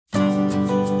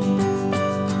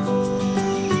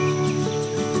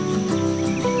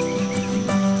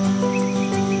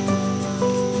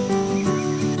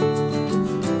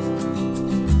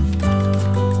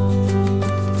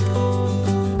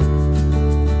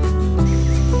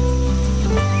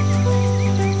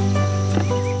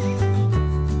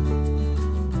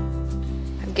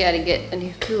gotta get a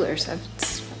new cooler so I have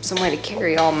some way to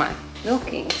carry all my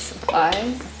milking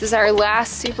supplies. This is our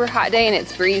last super hot day and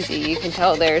it's breezy. You can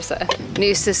tell there's a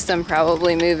new system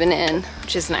probably moving in,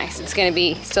 which is nice. It's gonna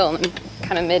be still in the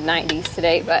kind of mid 90s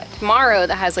today, but tomorrow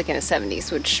that has like in the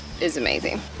 70s, which is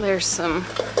amazing. There's some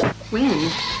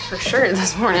wind for sure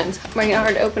this morning. It's making it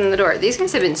hard to open the door. These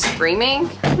guys have been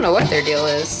screaming. I don't know what their deal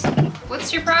is.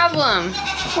 What's your problem?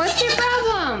 What's your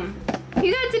problem?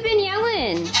 You guys have been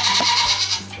yelling.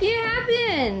 You have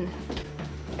been.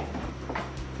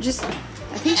 Just,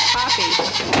 I think Poppy,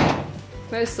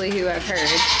 mostly who I've heard.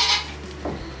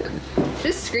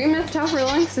 Just screaming at the top of her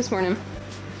lungs this morning.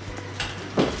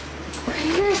 Where are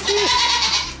you guys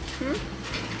sleep?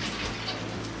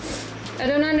 I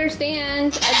don't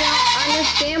understand. I don't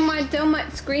understand why so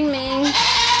much screaming.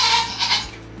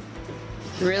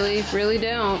 Really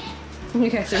don't.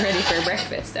 You guys are ready for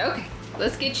breakfast. Okay,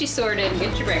 let's get you sorted and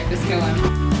get your breakfast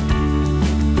going.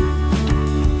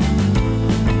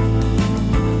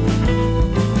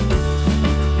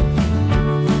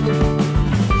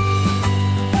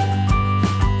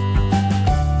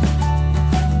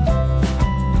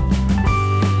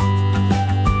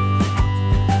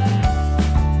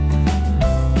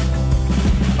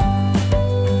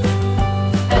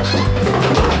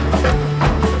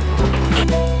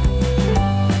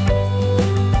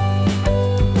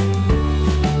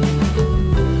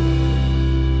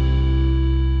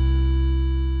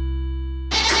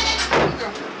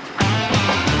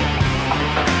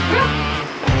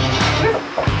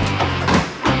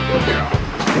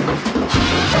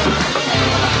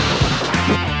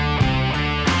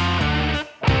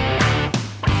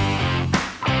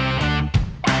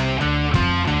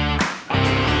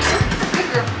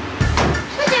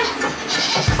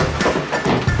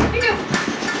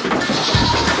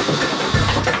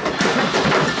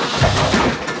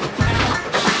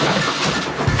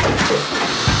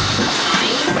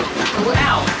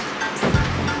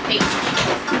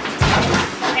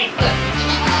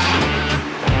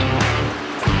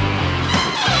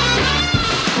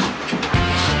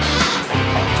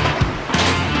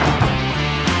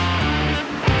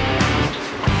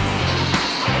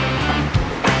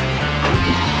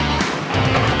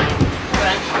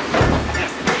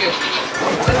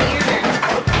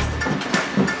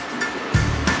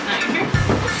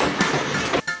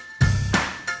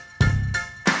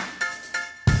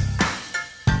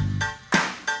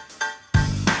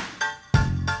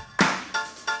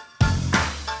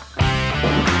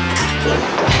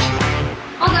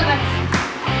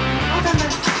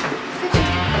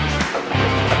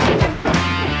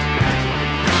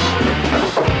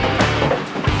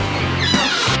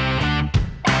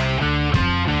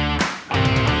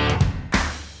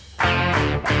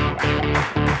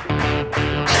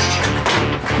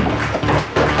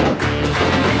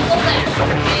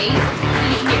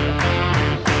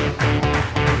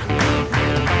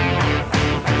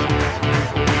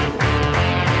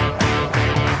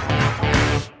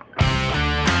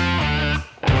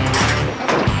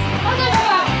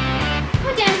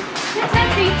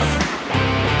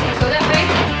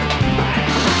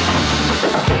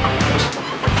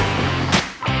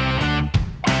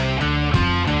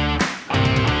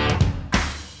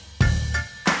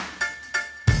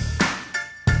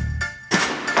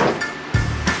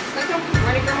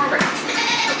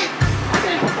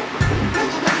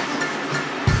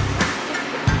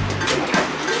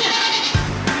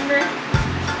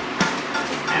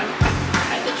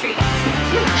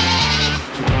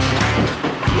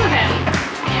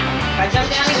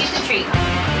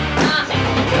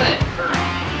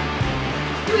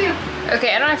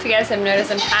 Okay, I don't know if you guys have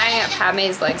noticed, I'm tying up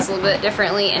Padme's legs a little bit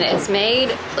differently, and it's made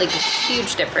like a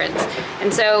huge difference.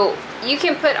 And so you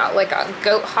can put like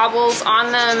goat hobbles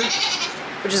on them,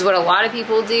 which is what a lot of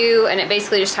people do, and it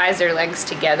basically just ties their legs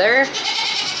together.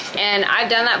 And I've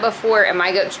done that before, and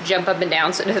my goats jump up and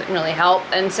down, so it doesn't really help.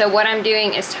 And so what I'm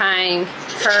doing is tying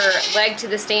her leg to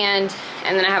the stand,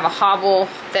 and then I have a hobble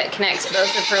that connects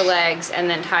both of her legs and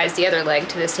then ties the other leg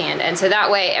to the stand. And so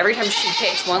that way, every time she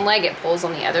kicks one leg, it pulls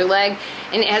on the other leg.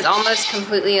 And it has almost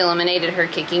completely eliminated her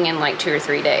kicking in like 2 or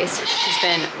 3 days. It's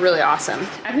been really awesome.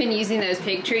 I've been using those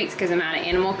pig treats because I'm out of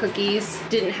animal cookies.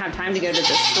 Didn't have time to go to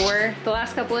the store the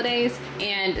last couple of days.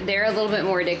 And they're a little bit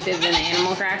more addictive than the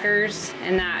animal crackers.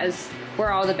 And that is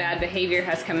where all the bad behavior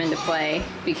has come into play,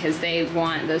 because they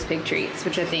want those pig treats,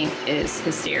 which I think is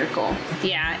hysterical.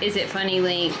 Yeah, is it funny,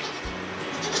 Link?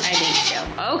 I think so.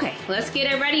 Okay, let's get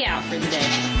everybody out for the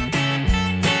day.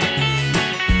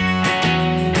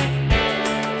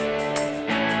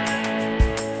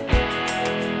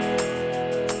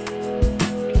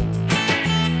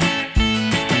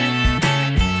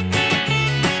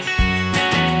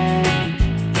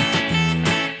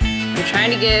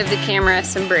 give the camera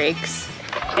some breaks.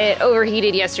 It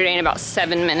overheated yesterday in about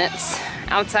 7 minutes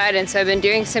outside, and so I've been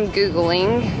doing some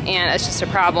Googling, and it's just a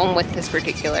problem with this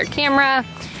particular camera,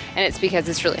 and it's because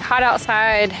it's really hot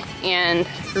outside, and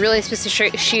you're really supposed to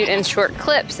shoot in short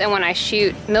clips, and when I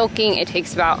shoot milking, it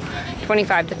takes about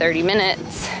 25 to 30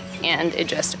 minutes, and it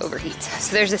just overheats.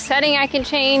 So there's a setting I can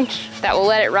change that will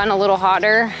let it run a little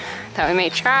hotter that we may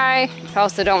try. I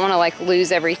also don't want to like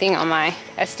lose everything on my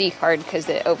SD card because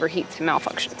it overheats and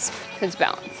malfunctions. It's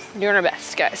balanced. Doing our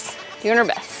best, guys. Doing our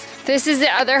best. This is the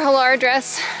other Halar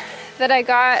dress that I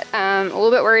got. A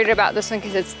little bit worried about this one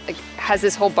because it's like has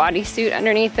this whole bodysuit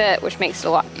underneath it, which makes it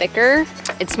a lot thicker.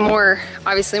 It's more,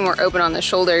 obviously more open on the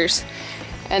shoulders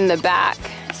and the back,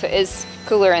 so it is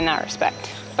cooler in that respect.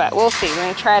 But we'll see. We're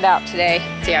gonna try it out today,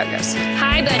 see how it goes.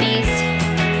 Hi, buddies.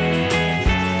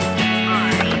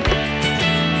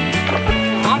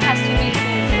 Mom has too many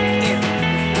things here.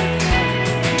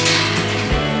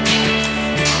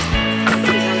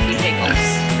 These are a few pickles.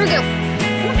 Here we go.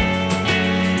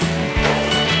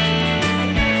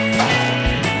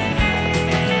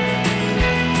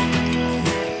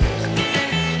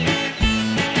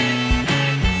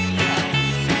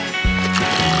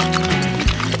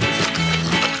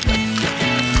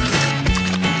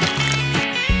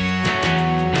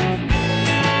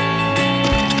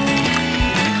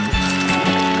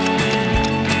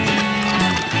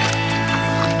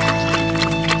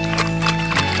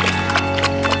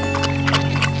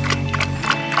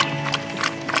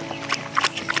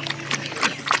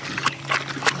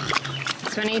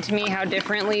 It's funny to me how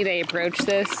differently they approach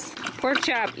this. Pork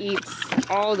chop eats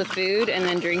all the food and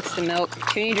then drinks the milk.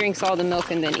 Toonie drinks all the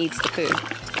milk and then eats the food.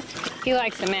 He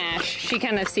likes the mash. She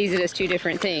kind of sees it as two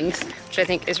different things, which I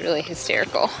think is really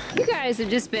hysterical. You guys have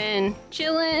just been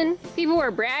chilling. People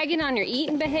were bragging on your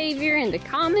eating behavior in the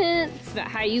comments about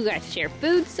how you guys share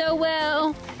food so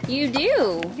well. You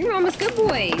do. You're mama's good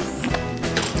boys.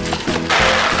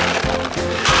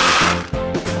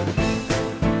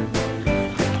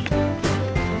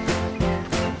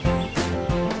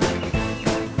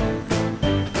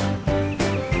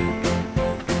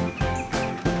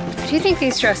 Do you think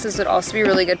these dresses would also be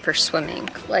really good for swimming?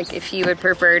 Like if you would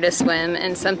prefer to swim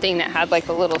in something that had like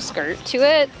a little skirt to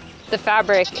it? The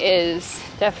fabric is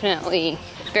definitely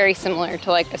very similar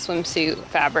to like a swimsuit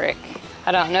fabric.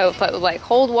 I don't know if it would like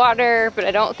hold water, but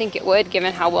I don't think it would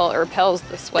given how well it repels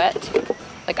the sweat.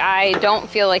 Like I don't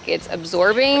feel like it's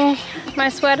absorbing my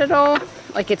sweat at all.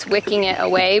 Like it's wicking it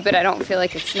away, but I don't feel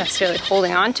like it's necessarily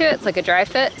holding on to it. It's like a dry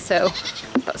fit, so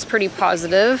that's pretty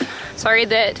positive. Sorry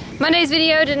that Monday's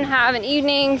video didn't have an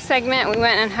evening segment. We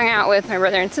went and hung out with my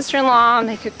brother and sister-in-law, and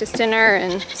they cooked us dinner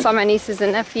and saw my nieces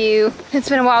and nephew. It's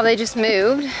been a while, they just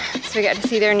moved. So we got to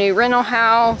see their new rental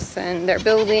house, and they're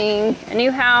building a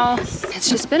new house. It's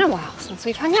just been a while since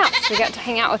we've hung out. So we got to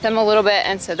hang out with them a little bit,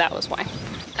 and so that was why.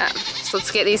 So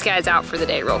let's get these guys out for the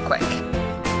day real quick.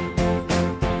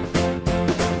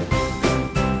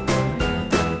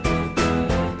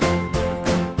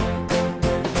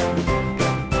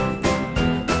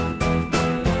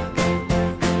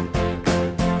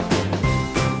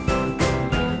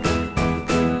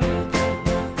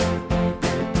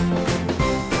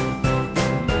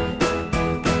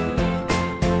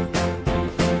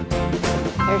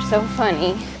 So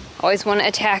funny. Always want to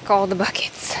attack all the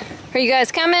buckets. Are you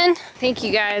guys coming? Thank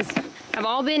you guys. I've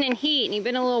all been in heat and you've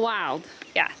been a little wild.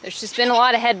 Yeah, there's just been a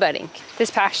lot of headbutting.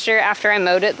 This pasture, after I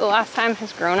mowed it the last time,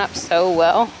 has grown up so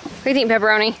well. What do you think,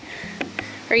 Pepperoni?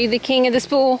 Are you the king of the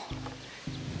spool?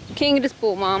 King of the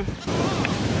spool, Mom.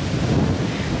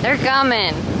 They're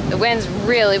coming. The wind's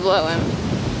really blowing.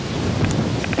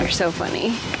 They're so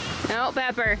funny. No,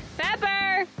 Pepper.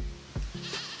 Pepper!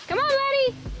 Come on,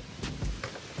 buddy!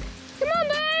 Come on,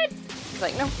 bud! He's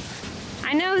like, no.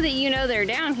 I know that you know they're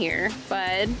down here,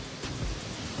 bud.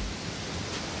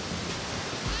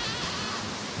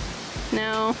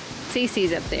 No,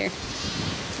 Cece's up there.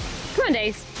 Come on,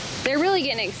 Days. They're really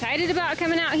getting excited about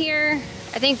coming out here.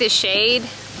 I think the shade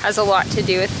has a lot to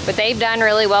do with what they've done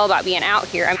really well about being out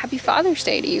here. Happy Father's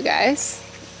Day to you guys.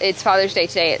 It's Father's Day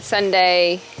today, it's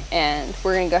Sunday, and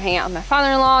we're gonna go hang out with my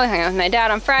father-in-law, hang out with my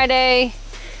dad on Friday,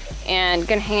 and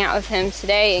gonna hang out with him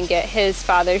today and get his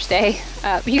Father's Day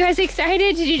up. You guys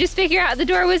excited? Did you just figure out the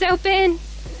door was open?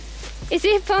 Is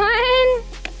it fun?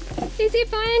 Is it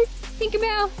fun? Think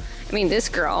about, I mean, this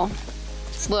girl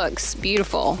looks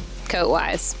beautiful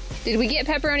coat-wise. Did we get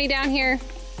Pepperoni down here?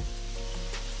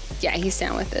 Yeah, he's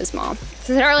down with his mom.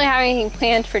 Since I don't really have anything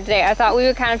planned for today, I thought we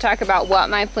would kind of talk about what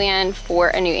my plan for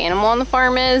a new animal on the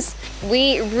farm is.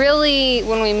 We really,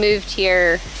 when we moved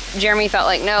here, Jeremy felt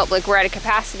like, nope, like we're at a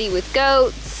capacity with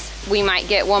goats. we might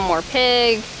get one more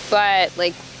pig, but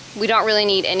like we don't really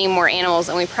need any more animals,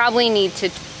 and we probably need to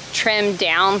trim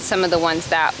down some of the ones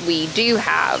that we do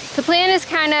have. The plan is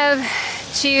kind of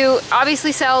to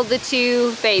obviously sell the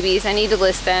 2 babies. I need to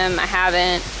list them. I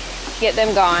haven't. Get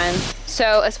them gone.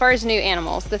 So as far as new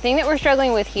animals, the thing that we're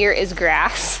struggling with here is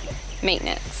grass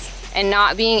maintenance and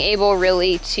not being able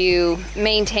really to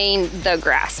maintain the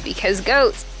grass, because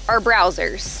goats are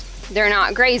browsers. They're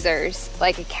not grazers.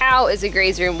 Like a cow is a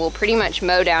grazer and will pretty much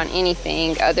mow down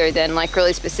anything other than like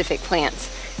really specific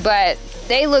plants. But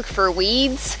they look for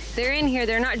weeds. They're in here,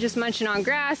 they're not just munching on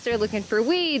grass, they're looking for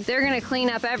weeds. They're gonna clean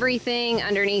up everything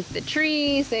underneath the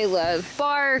trees. They love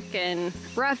bark and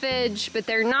roughage, but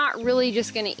they're not really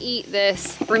just gonna eat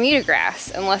this Bermuda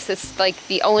grass unless it's like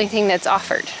the only thing that's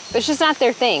offered. But it's just not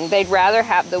their thing. They'd rather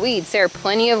have the weeds. There are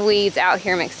plenty of weeds out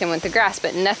here mixed in with the grass,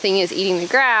 but nothing is eating the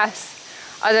grass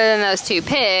other than those 2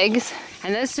 pigs.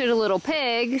 And those 2 little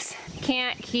pigs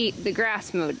can't keep the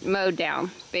grass mowed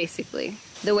down, basically,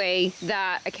 the way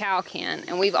that a cow can.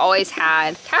 And we've always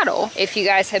had cattle. If you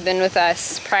guys have been with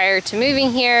us prior to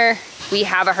moving here, we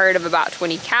have a herd of about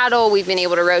 20 cattle. We've been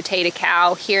able to rotate a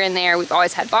cow here and there. We've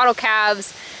always had bottle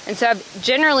calves. And so I've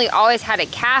generally always had a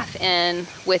calf in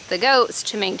with the goats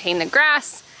to maintain the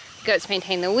grass. Goats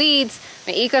maintain the weeds.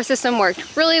 My ecosystem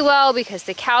worked really well because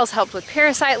the cows helped with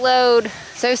parasite load.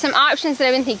 So some options that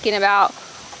I've been thinking about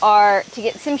are to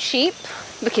get some sheep,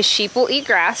 because sheep will eat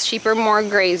grass. Sheep are more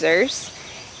grazers.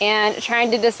 And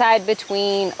trying to decide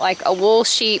between like a wool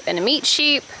sheep and a meat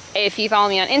sheep. If you follow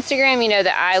me on Instagram, you know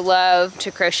that I love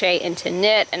to crochet and to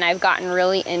knit, and I've gotten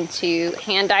really into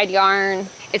hand-dyed yarn.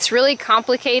 It's really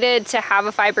complicated to have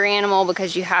a fiber animal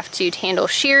because you have to handle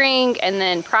shearing and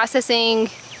then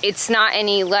processing. It's not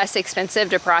any less expensive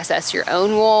to process your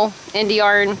own wool into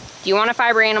yarn. Do you want a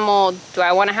fiber animal? Do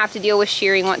I want to have to deal with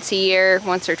shearing once a year,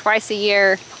 once or twice a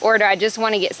year? Or do I just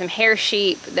want to get some hair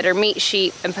sheep that are meat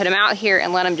sheep and put them out here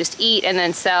and let them just eat and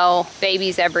then sell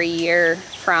babies every year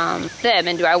from them?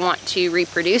 And do I want to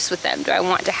reproduce with them? Do I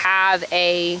want to have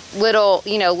a little,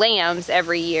 lambs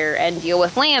every year and deal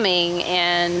with lambing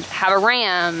and have a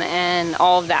ram and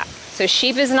all of that? So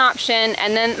sheep is an option,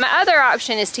 and then my other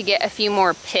option is to get a few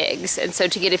more pigs, and so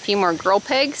to get a few more girl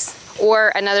pigs or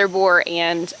another boar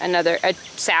and a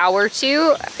sow or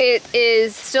 2. It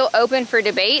is still open for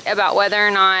debate about whether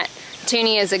or not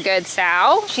Toonie is a good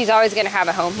sow. She's always gonna have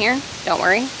a home here, don't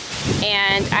worry.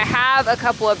 And I have a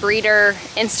couple of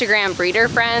Instagram breeder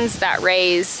friends that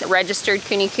raise registered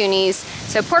coonies.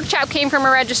 So Pork Chop came from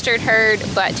a registered herd,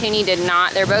 but Toonie did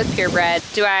not. They're both purebred.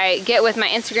 Do I get with my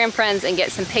Instagram friends and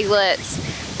get some piglets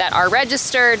that are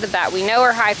registered, that we know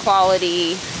are high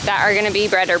quality, that are gonna be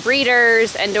bred or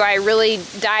breeders? And do I really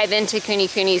dive into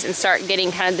coonies and start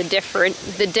getting kind of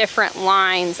the different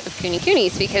lines of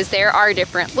coonies? Because there are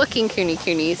different looking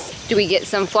coonies. Do we get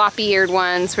some floppy-eared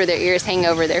ones where their ears hang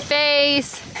over their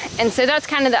face? And so that's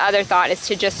kind of the other thought, is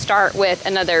to just start with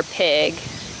another pig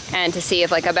and to see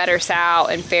if like a better sow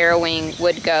and farrowing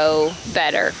would go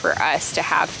better for us to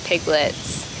have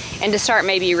piglets, and to start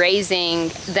maybe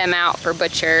raising them out for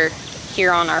butcher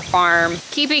here on our farm.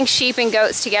 Keeping sheep and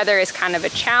goats together is kind of a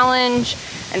challenge,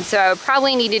 and so I would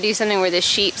probably need to do something where the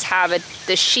sheep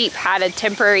had a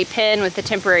temporary pen with a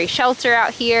temporary shelter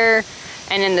out here,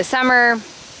 and in the summer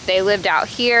they lived out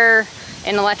here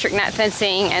in electric net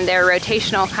fencing and they're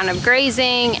rotational kind of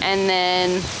grazing, and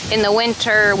then in the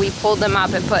winter we pulled them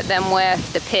up and put them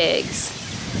with the pigs,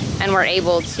 and we're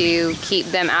able to keep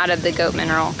them out of the goat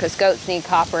mineral because goats need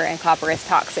copper and copper is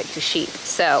toxic to sheep.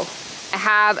 So I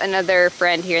have another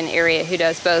friend here in the area who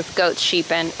does both goats,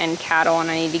 sheep, and cattle, and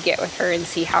I need to get with her and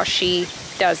see how she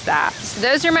does that. So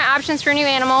those are my options for new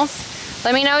animals.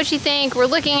 Let me know what you think. We're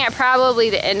looking at probably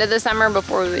the end of the summer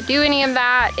before we would do any of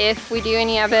that. If we do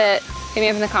any of it, hit me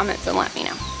up in the comments and let me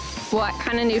know. What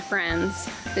kind of new friends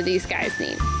do these guys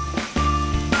need?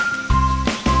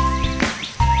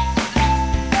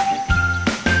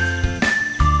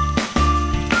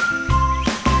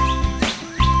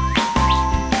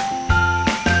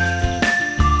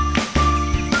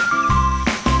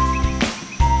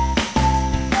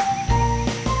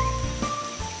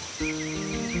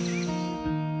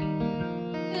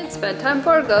 It's bedtime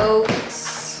for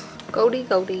goats.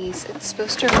 Goaties. It's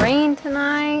supposed to rain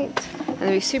tonight and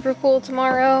it'll be super cool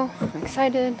tomorrow. I'm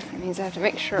excited. That means I have to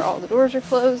make sure all the doors are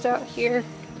closed out here.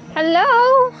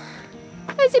 Hello?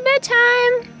 Is it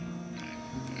bedtime?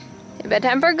 It's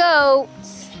bedtime for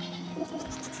goats.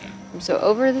 I'm so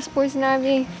over this poison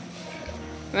ivy.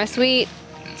 My sweet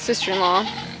sister-in-law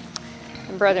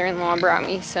and brother-in-law brought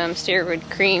me some steroid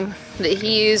cream that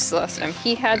he used last time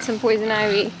he had some poison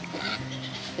ivy.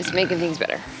 It's making things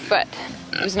better. but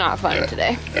it was not fun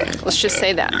today. Let's just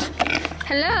say that.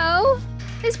 Hello?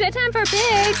 It's bedtime for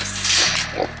pigs.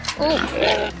 Oh,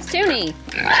 Toonie.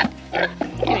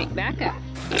 Toonie, back up.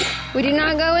 We do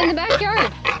not go in the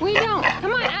backyard. We don't.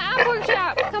 Come on, pork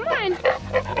chop. Come on.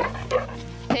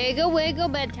 Piggle wiggle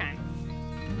bedtime.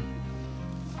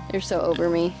 They're so over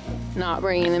me, not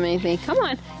bringing them anything. Come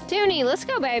on, Toonie, let's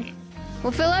go, babe.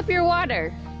 We'll fill up your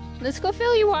water. Let's go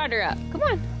fill your water up. Come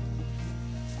on.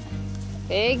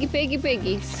 Piggy, piggy,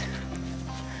 piggies.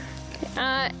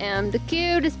 I am the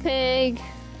cutest pig.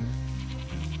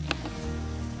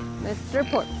 Mr.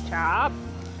 Pork Chop.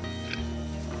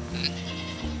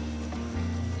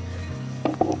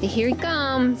 Here he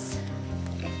comes.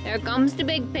 There comes the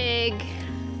big pig.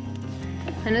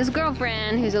 And his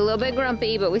girlfriend, who's a little bit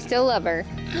grumpy, but we still love her.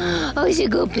 Oh, he's a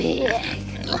good pig.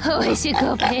 Oh, he's a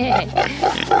good pig.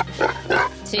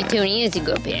 So Tony is a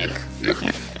good pig.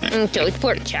 And so is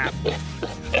Pork Chop.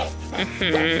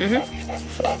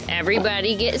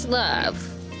 Everybody gets love.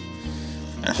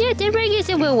 Yeah, everybody gets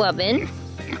a little loving.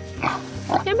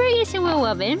 Everybody gets a little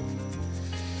loving.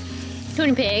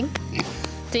 Tony Pig.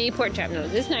 See, Pork Chop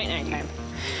knows it's night time.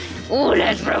 Oh,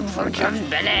 let's rub Pork Chop's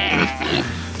belly.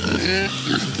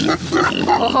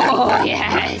 Oh,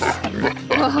 yes.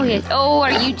 Oh, yes. Oh,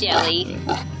 are you jelly?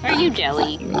 Are you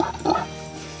jelly?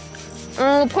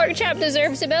 Oh, Pork Chop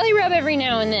deserves a belly rub every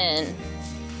now and then.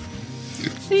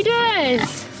 He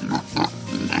does.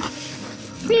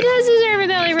 He does deserve a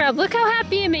belly rub. Look how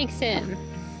happy it makes him.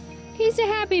 He's a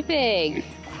happy pig.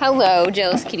 Hello,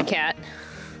 jealous kitty cat.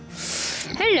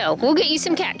 Hello, we'll get you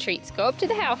some cat treats. Go up to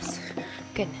the house.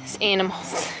 Goodness,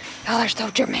 animals. Y'all are so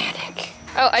dramatic.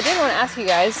 Oh, I did want to ask you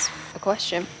guys a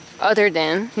question. Other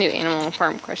than new animal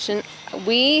farm question.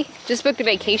 We just booked a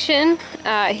vacation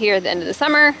here at the end of the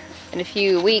summer in a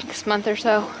few weeks, month or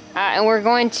so. And we're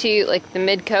going to like the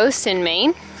mid-coast in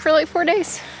Maine for like 4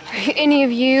 days. Are any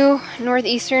of you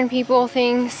northeastern people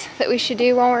things that we should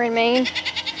do while we're in Maine?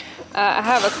 I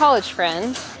have a college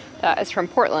friend that is from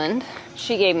Portland.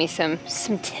 She gave me some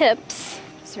tips.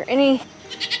 Is there any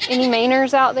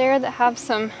Mainers out there that have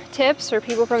some tips, or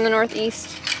people from the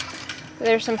Northeast?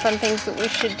 There's some fun things that we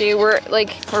should do. We're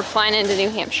flying into New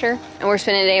Hampshire and we're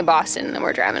spending a day in Boston and then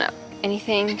we're driving up.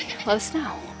 Anything, let us know.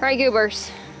 All right, goobers.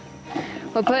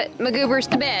 We'll put my goobers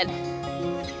to bed.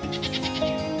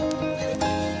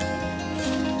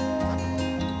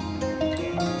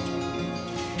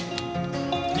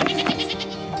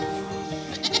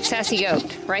 Sassy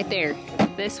goat, right there.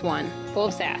 This one, full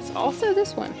of sass. Also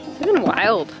this one. It's been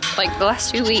wild, like the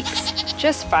last 2 weeks.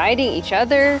 Just fighting each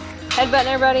other, headbutting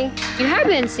everybody. You have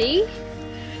been, see?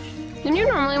 And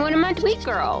you're normally one of my tweet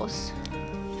girls.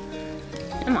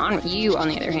 I'm on you, on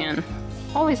the other hand.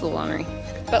 Always a little ornery,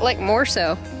 but like more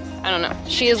so. I don't know.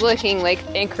 She is looking like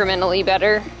incrementally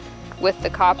better with the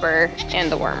copper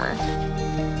and the wormer.